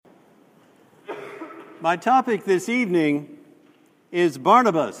My topic this evening is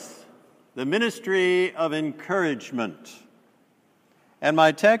Barnabas, the ministry of encouragement. And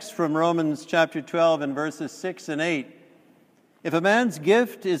my text from Romans chapter 12 and verses 6 and 8. If a man's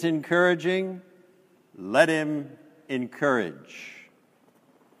gift is encouraging, let him encourage.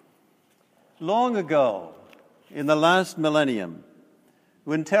 Long ago, in the last millennium,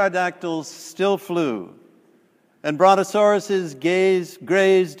 when pterodactyls still flew and brontosauruses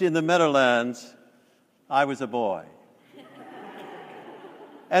grazed in the meadowlands, I was a boy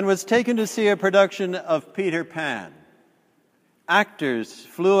and was taken to see a production of Peter Pan. Actors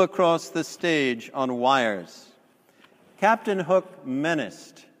flew across the stage on wires. Captain Hook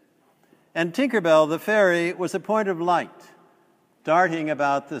menaced, and Tinkerbell the fairy was a point of light, darting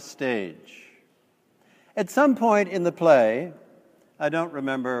about the stage. At some point in the play, I don't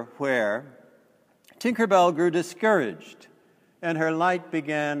remember where, Tinkerbell grew discouraged, and her light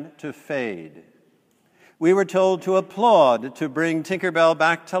began to fade. We were told to applaud to bring Tinkerbell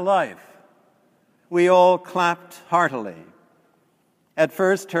back to life. We all clapped heartily. At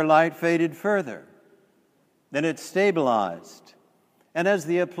first, her light faded further. Then it stabilized, and as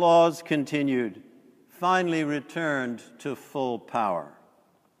the applause continued, finally returned to full power.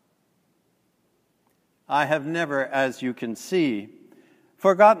 I have never, as you can see,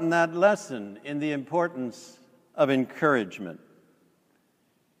 forgotten that lesson in the importance of encouragement.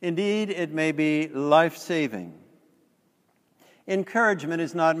 Indeed, it may be life-saving. Encouragement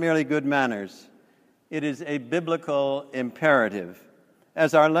is not merely good manners. It is a biblical imperative,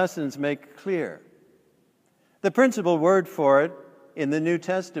 as our lessons make clear. The principal word for it in the New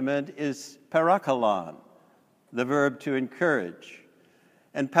Testament is parakalon, the verb to encourage,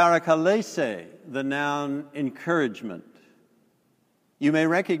 and parakalese, the noun encouragement. You may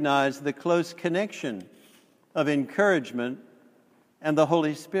recognize the close connection of encouragement and the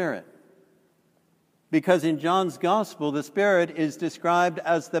Holy Spirit, because in John's Gospel, the Spirit is described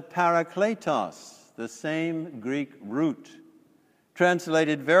as the Parakletos, the same Greek root,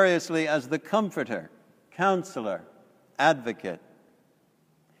 translated variously as the Comforter, Counselor, Advocate.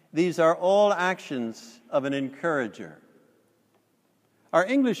 These are all actions of an encourager. Our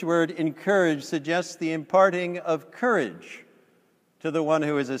English word encourage suggests the imparting of courage to the one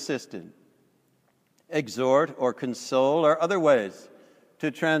who is assisted. Exhort or console are other ways to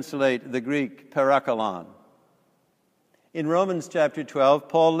translate the Greek parakalon. In Romans chapter 12,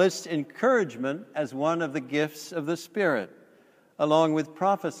 Paul lists encouragement as one of the gifts of the Spirit, along with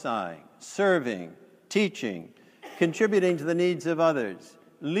prophesying, serving, teaching, contributing to the needs of others,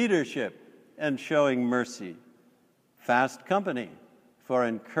 leadership, and showing mercy. Fast company for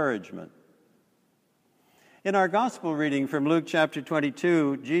encouragement. In our gospel reading from Luke chapter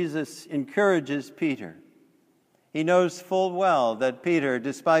 22, Jesus encourages Peter. He knows full well that Peter,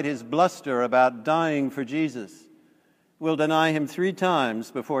 despite his bluster about dying for Jesus, will deny him 3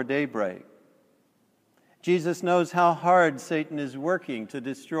 times before daybreak. Jesus knows how hard Satan is working to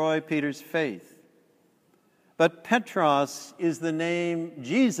destroy Peter's faith. But Petros is the name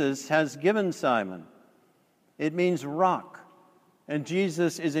Jesus has given Simon. It means rock, and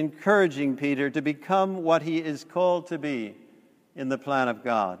Jesus is encouraging Peter to become what he is called to be in the plan of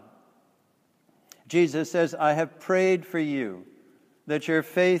God. Jesus says, I have prayed for you that your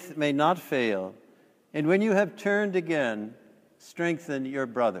faith may not fail, and when you have turned again, strengthen your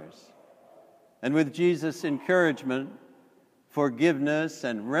brothers. And with Jesus' encouragement, forgiveness,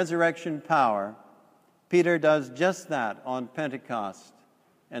 and resurrection power, Peter does just that on Pentecost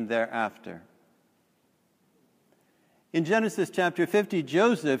and thereafter. In Genesis chapter 50,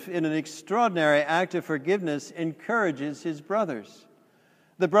 Joseph, in an extraordinary act of forgiveness, encourages his brothers.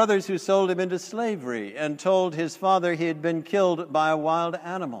 The brothers who sold him into slavery and told his father he had been killed by a wild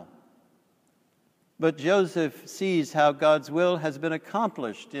animal. But Joseph sees how God's will has been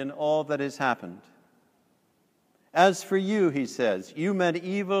accomplished in all that has happened. As for you, he says, you meant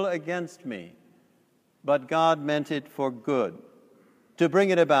evil against me, but God meant it for good, to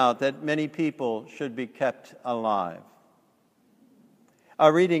bring it about that many people should be kept alive.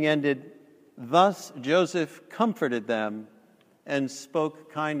 Our reading ended, thus Joseph comforted them and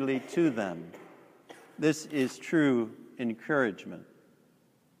spoke kindly to them. This is true encouragement.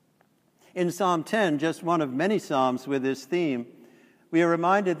 In Psalm 10, just one of many psalms with this theme, we are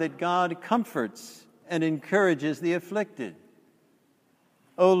reminded that God comforts and encourages the afflicted.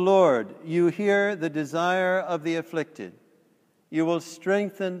 O Lord, you hear the desire of the afflicted. You will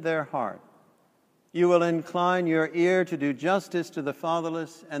strengthen their heart. You will incline your ear to do justice to the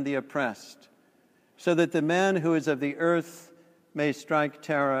fatherless and the oppressed, so that the man who is of the earth may strike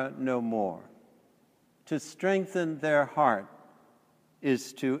terror no more. To strengthen their heart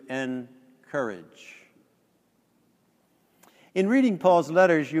is to encourage. In reading Paul's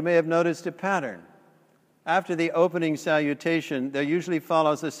letters, you may have noticed a pattern. After the opening salutation, there usually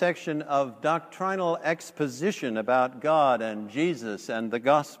follows a section of doctrinal exposition about God and Jesus and the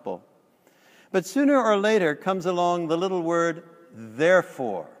gospel. But sooner or later comes along the little word,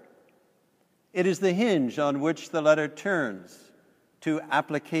 therefore. It is the hinge on which the letter turns to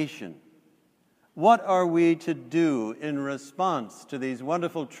application. What are we to do in response to these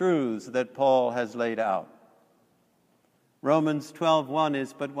wonderful truths that Paul has laid out? Romans 12:1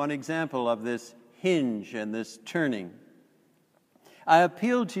 is but one example of this hinge and this turning. I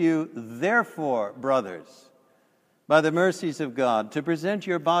appeal to you, therefore, brothers, by the mercies of God, to present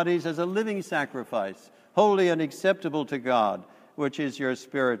your bodies as a living sacrifice, holy and acceptable to God, which is your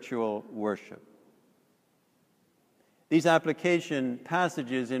spiritual worship. These application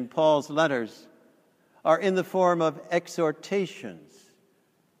passages in Paul's letters are in the form of exhortations,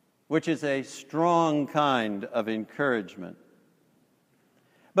 which is a strong kind of encouragement.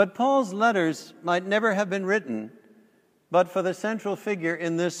 But Paul's letters might never have been written but for the central figure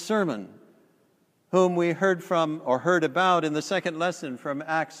in this sermon, whom we heard about in the second lesson from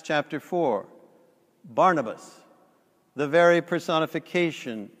Acts chapter 4, Barnabas, the very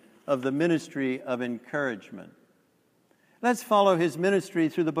personification of the ministry of encouragement. Let's follow his ministry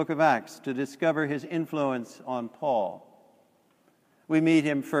through the book of Acts to discover his influence on Paul. We meet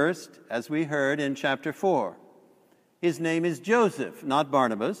him first, as we heard, in chapter 4. His name is Joseph, not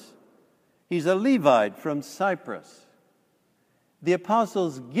Barnabas. He's a Levite from Cyprus. The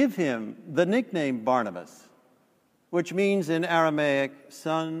apostles give him the nickname Barnabas, which means in Aramaic,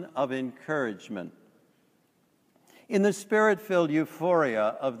 son of encouragement. In the spirit-filled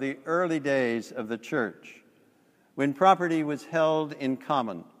euphoria of the early days of the church, when property was held in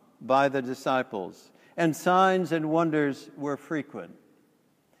common by the disciples and signs and wonders were frequent,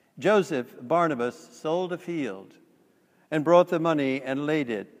 Joseph, Barnabas, sold a field and brought the money and laid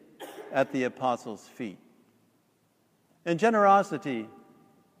it at the apostles' feet. And generosity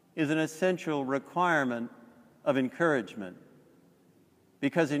is an essential requirement of encouragement,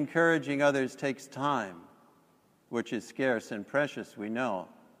 because encouraging others takes time, which is scarce and precious, we know.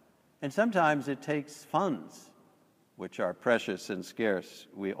 And sometimes it takes funds, which are precious and scarce,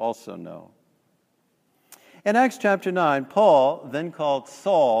 we also know. In Acts chapter 9, Paul, then called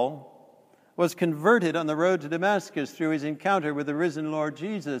Saul, was converted on the road to Damascus through his encounter with the risen Lord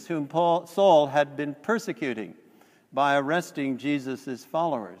Jesus, whom Saul had been persecuting by arresting Jesus'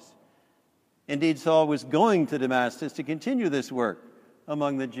 followers. Indeed, Saul was going to Damascus to continue this work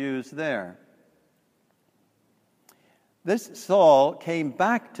among the Jews there. This Saul came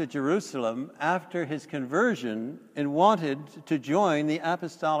back to Jerusalem after his conversion and wanted to join the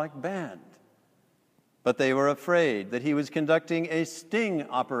apostolic band. But they were afraid that he was conducting a sting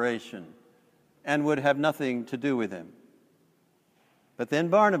operation and would have nothing to do with him. But then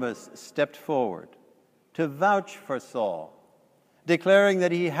Barnabas stepped forward to vouch for Saul, declaring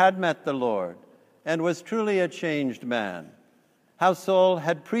that he had met the Lord and was truly a changed man, how Saul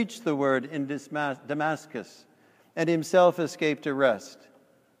had preached the word in Damascus and himself escaped arrest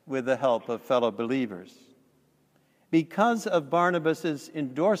with the help of fellow believers. Because of Barnabas'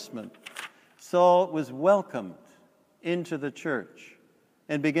 endorsement, Saul was welcomed into the church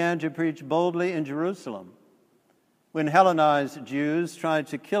and began to preach boldly in Jerusalem. When Hellenized Jews tried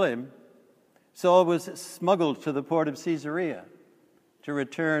to kill him, Saul was smuggled to the port of Caesarea to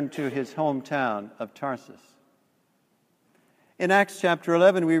return to his hometown of Tarsus. In Acts chapter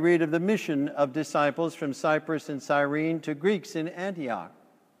 11, we read of the mission of disciples from Cyprus and Cyrene to Greeks in Antioch.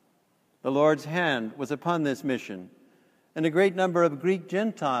 The Lord's hand was upon this mission, and a great number of Greek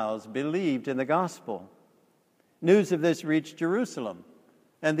Gentiles believed in the gospel. News of this reached Jerusalem,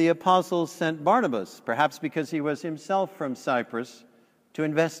 and the apostles sent Barnabas, perhaps because he was himself from Cyprus, to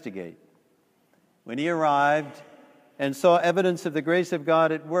investigate. When he arrived and saw evidence of the grace of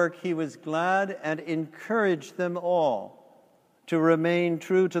God at work, he was glad and encouraged them all to remain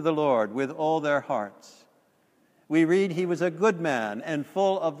true to the Lord with all their hearts. We read he was a good man and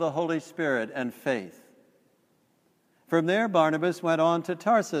full of the Holy Spirit and faith. From there, Barnabas went on to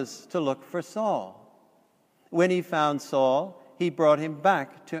Tarsus to look for Saul. When he found Saul, he brought him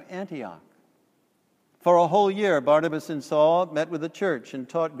back to Antioch. For a whole year, Barnabas and Saul met with the church and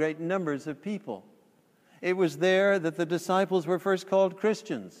taught great numbers of people. It was there that the disciples were first called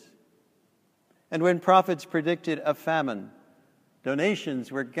Christians. And when prophets predicted a famine,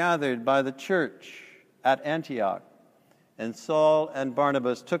 donations were gathered by the church at Antioch, and Saul and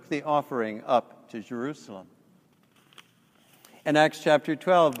Barnabas took the offering up to Jerusalem. In Acts chapter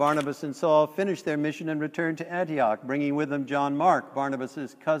 12, Barnabas and Saul finished their mission and returned to Antioch, bringing with them John Mark,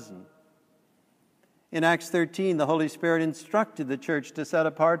 Barnabas' cousin. In Acts 13, the Holy Spirit instructed the church to set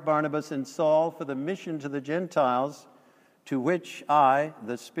apart Barnabas and Saul for the mission to the Gentiles, to which I,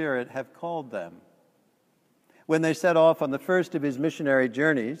 the Spirit, have called them. When they set off on the first of his missionary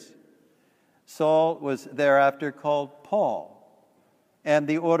journeys, Saul was thereafter called Paul, and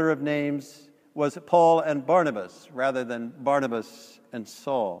the order of names was Paul and Barnabas rather than Barnabas and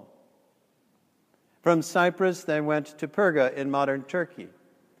Saul. From Cyprus, they went to Perga in modern Turkey,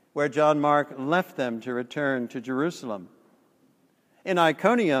 where John Mark left them to return to Jerusalem. In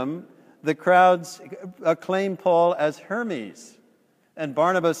Iconium, the crowds acclaimed Paul as Hermes and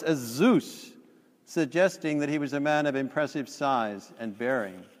Barnabas as Zeus, suggesting that he was a man of impressive size and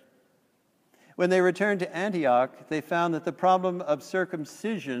bearing. When they returned to Antioch, they found that the problem of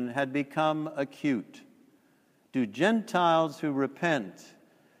circumcision had become acute. Do Gentiles who repent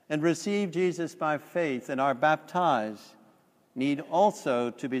and receive Jesus by faith and are baptized need also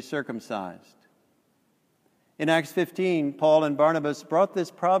to be circumcised? In Acts 15, Paul and Barnabas brought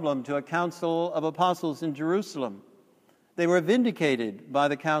this problem to a council of apostles in Jerusalem. They were vindicated by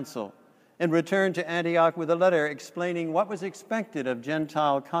the council and returned to Antioch with a letter explaining what was expected of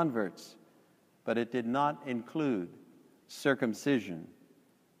Gentile converts, but it did not include circumcision,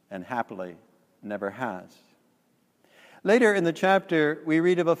 and happily never has. Later in the chapter, we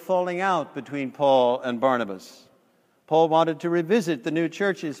read of a falling out between Paul and Barnabas. Paul wanted to revisit the new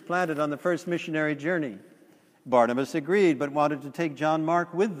churches planted on the first missionary journey. Barnabas agreed, but wanted to take John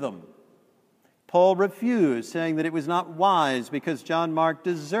Mark with them. Paul refused, saying that it was not wise because John Mark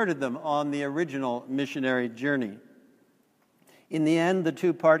deserted them on the original missionary journey. In the end, the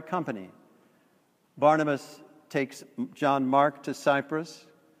two part company. Barnabas takes John Mark to Cyprus,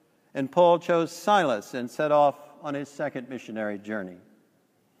 and Paul chose Silas and set off on his second missionary journey.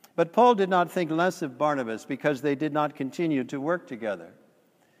 But Paul did not think less of Barnabas because they did not continue to work together.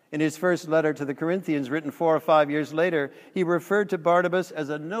 In his first letter to the Corinthians, written 4 or 5 years later, he referred to Barnabas as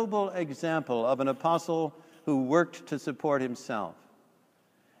a noble example of an apostle who worked to support himself.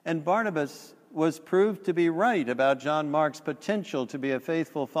 And Barnabas was proved to be right about John Mark's potential to be a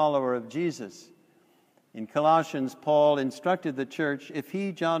faithful follower of Jesus. In Colossians, Paul instructed the church, if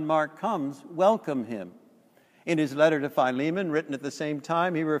he, John Mark, comes, welcome him. In his letter to Philemon, written at the same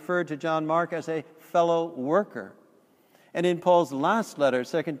time, he referred to John Mark as a fellow worker. And in Paul's last letter,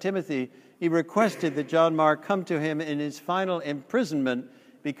 2 Timothy, he requested that John Mark come to him in his final imprisonment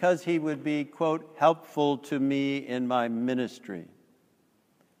because he would be, quote, helpful to me in my ministry.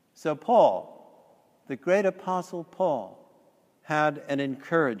 So Paul, the great apostle Paul, had an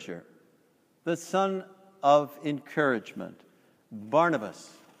encourager, the son of encouragement, Barnabas,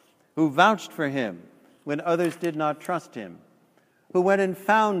 who vouched for him when others did not trust him, who went and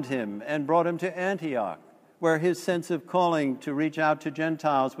found him and brought him to Antioch, where his sense of calling to reach out to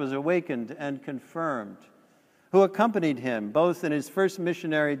Gentiles was awakened and confirmed, who accompanied him both in his first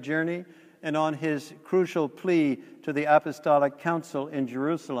missionary journey and on his crucial plea to the Apostolic Council in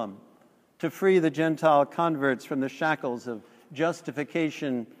Jerusalem to free the Gentile converts from the shackles of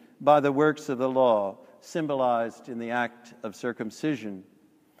justification by the works of the law, symbolized in the act of circumcision.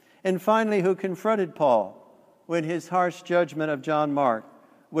 And finally, who confronted Paul when his harsh judgment of John Mark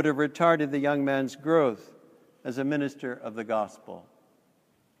would have retarded the young man's growth as a minister of the gospel.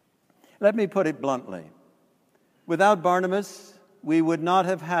 Let me put it bluntly. Without Barnabas, we would not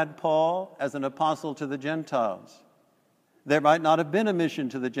have had Paul as an apostle to the Gentiles. There might not have been a mission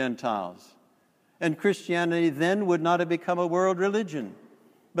to the Gentiles. And Christianity then would not have become a world religion,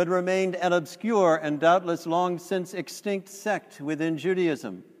 but remained an obscure and doubtless long since extinct sect within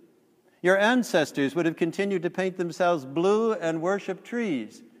Judaism. Your ancestors would have continued to paint themselves blue and worship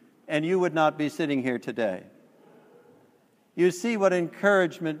trees, and you would not be sitting here today. You see what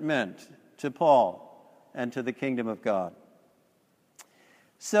encouragement meant to Paul and to the kingdom of God.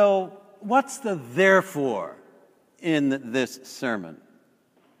 So, what's the therefore in this sermon?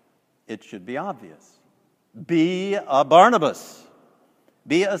 It should be obvious. Be a Barnabas.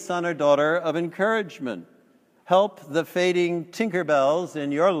 Be a son or daughter of encouragement. Help the fading Tinkerbells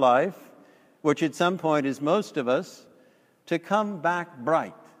in your life, which at some point is most of us, to come back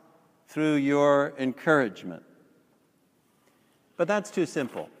bright through your encouragement. But that's too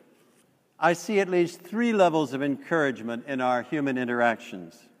simple. I see at least 3 levels of encouragement in our human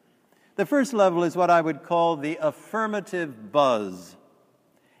interactions. The first level is what I would call the affirmative buzz.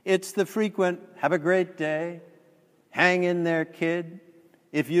 It's the frequent, have a great day, hang in there, kid,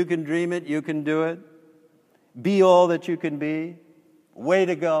 if you can dream it, you can do it, be all that you can be, way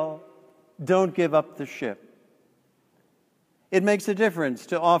to go, don't give up the ship. It makes a difference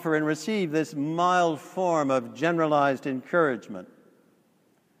to offer and receive this mild form of generalized encouragement.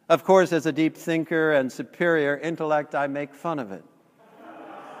 Of course, as a deep thinker and superior intellect, I make fun of it.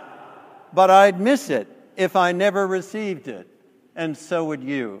 But I'd miss it if I never received it, and so would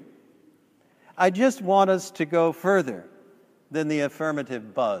you. I just want us to go further than the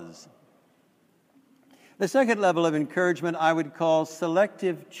affirmative buzz. The second level of encouragement I would call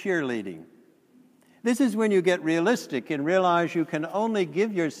selective cheerleading. This is when you get realistic and realize you can only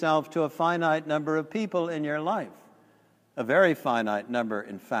give yourself to a finite number of people in your life, a very finite number,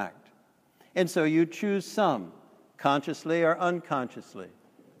 in fact. And so you choose some, consciously or unconsciously,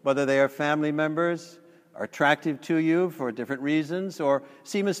 whether they are family members, are attractive to you for different reasons, or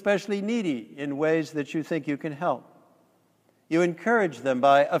seem especially needy in ways that you think you can help. You encourage them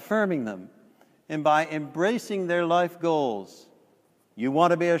by affirming them and by embracing their life goals. You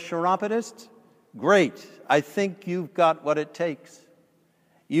want to be a chiropodist? Great. I think you've got what it takes.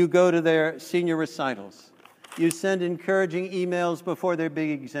 You go to their senior recitals. You send encouraging emails before their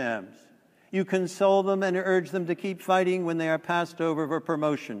big exams. You console them and urge them to keep fighting when they are passed over for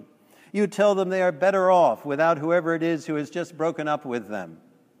promotion. You tell them they are better off without whoever it is who has just broken up with them.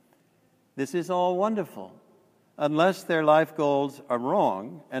 This is all wonderful, unless their life goals are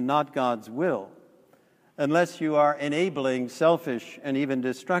wrong and not God's will, unless you are enabling selfish and even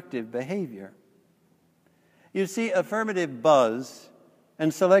destructive behavior. You see, affirmative buzz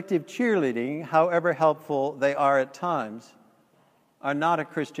and selective cheerleading, however helpful they are at times, are not a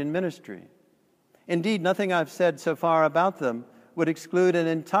Christian ministry. Indeed, nothing I've said so far about them would exclude an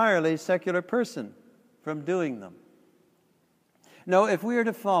entirely secular person from doing them. No, if we are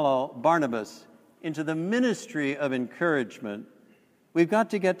to follow Barnabas into the ministry of encouragement, we've got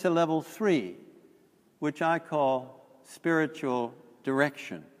to get to level 3, which I call spiritual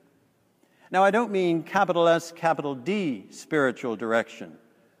direction. Now, I don't mean capital S, capital D spiritual direction,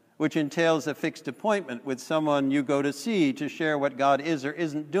 which entails a fixed appointment with someone you go to see to share what God is or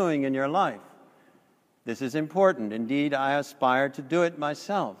isn't doing in your life. This is important. Indeed, I aspire to do it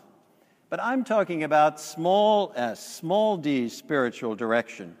myself. But I'm talking about small s, small d spiritual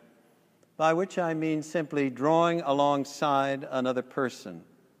direction, by which I mean simply drawing alongside another person,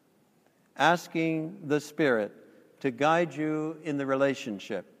 asking the Spirit to guide you in the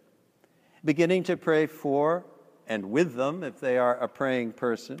relationship, beginning to pray for and with them if they are a praying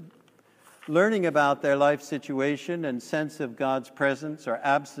person, learning about their life situation and sense of God's presence or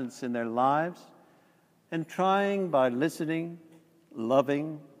absence in their lives, and trying by listening,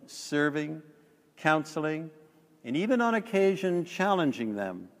 loving, serving, counseling, and even on occasion challenging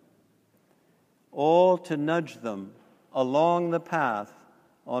them, all to nudge them along the path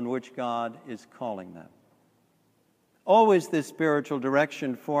on which God is calling them. Always this spiritual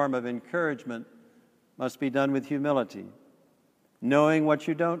direction form of encouragement must be done with humility, knowing what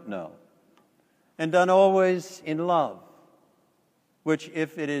you don't know, and done always in love, which,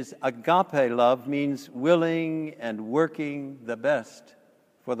 if it is agape love, means willing and working the best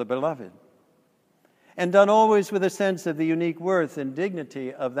for the beloved, and done always with a sense of the unique worth and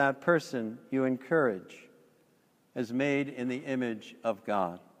dignity of that person you encourage, as made in the image of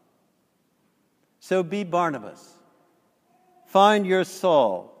God. So be Barnabas. Find your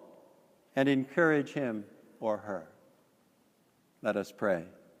Saul and encourage him or her. Let us pray.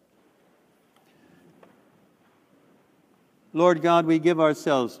 Lord God, we give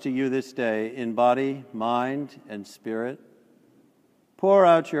ourselves to you this day in body, mind, and spirit. Pour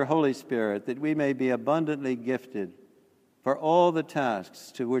out your Holy Spirit that we may be abundantly gifted for all the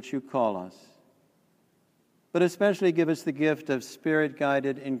tasks to which you call us. But especially give us the gift of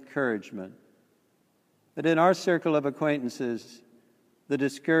Spirit-guided encouragement, that in our circle of acquaintances, the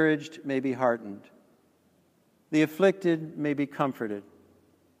discouraged may be heartened, the afflicted may be comforted,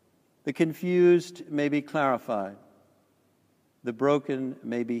 the confused may be clarified, the broken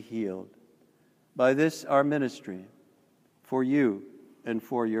may be healed. By this our ministry, for you and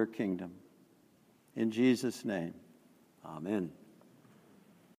for your kingdom. In Jesus' name, amen.